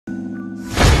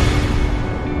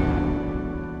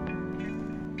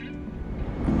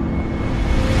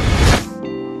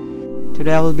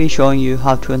Today I will be showing you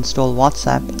how to install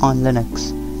WhatsApp on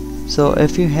Linux. So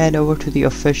if you head over to the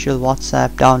official WhatsApp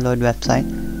download website,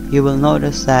 you will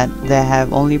notice that they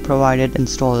have only provided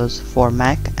installers for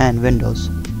Mac and Windows.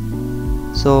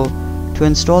 So to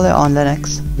install it on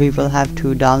Linux, we will have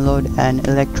to download an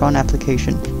Electron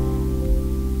application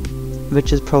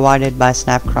which is provided by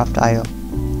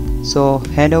Snapcraft.io. So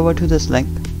head over to this link,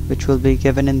 which will be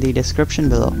given in the description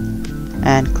below,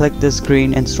 and click this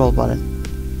green install button.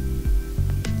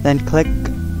 Then click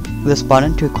this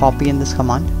button to copy in this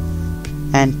command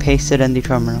and paste it in the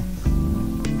terminal.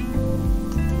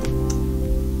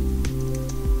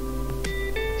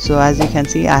 So as you can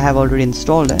see, I have already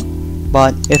installed it,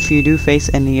 but if you do face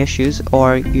any issues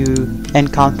or you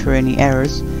encounter any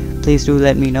errors, please do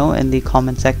let me know in the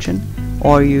comment section,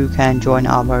 or you can join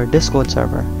our Discord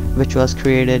server, which was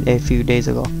created a few days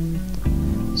ago.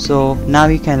 So now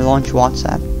you can launch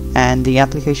WhatsApp, and the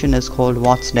application is called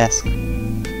whatsdesk.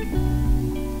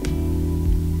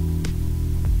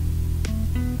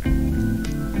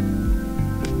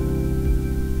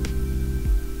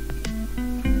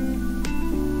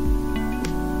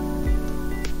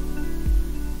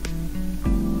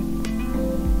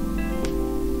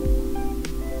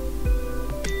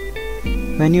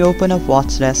 When you open up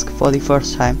whatsdesk for the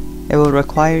first time, it will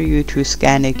require you to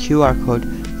scan a QR code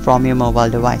from your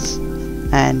mobile device,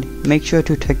 and make sure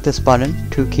to tick this button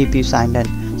to keep you signed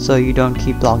in, so you don't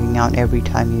keep logging out every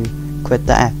time you quit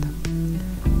the app.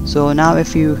 So now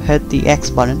if you hit the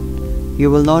X button, you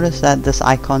will notice that this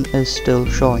icon is still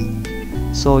showing.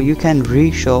 So you can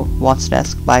re-show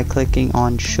whatsdesk by clicking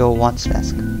on show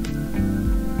whatsdesk.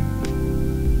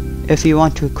 If you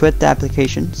want to quit the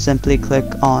application, simply click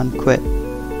on quit,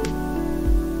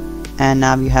 and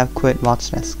now you have quit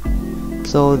whatsdesk.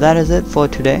 So that is it for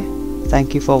today.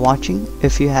 Thank you for watching.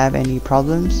 If you have any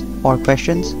problems or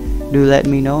questions, do let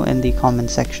me know in the comment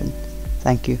section.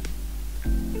 Thank you.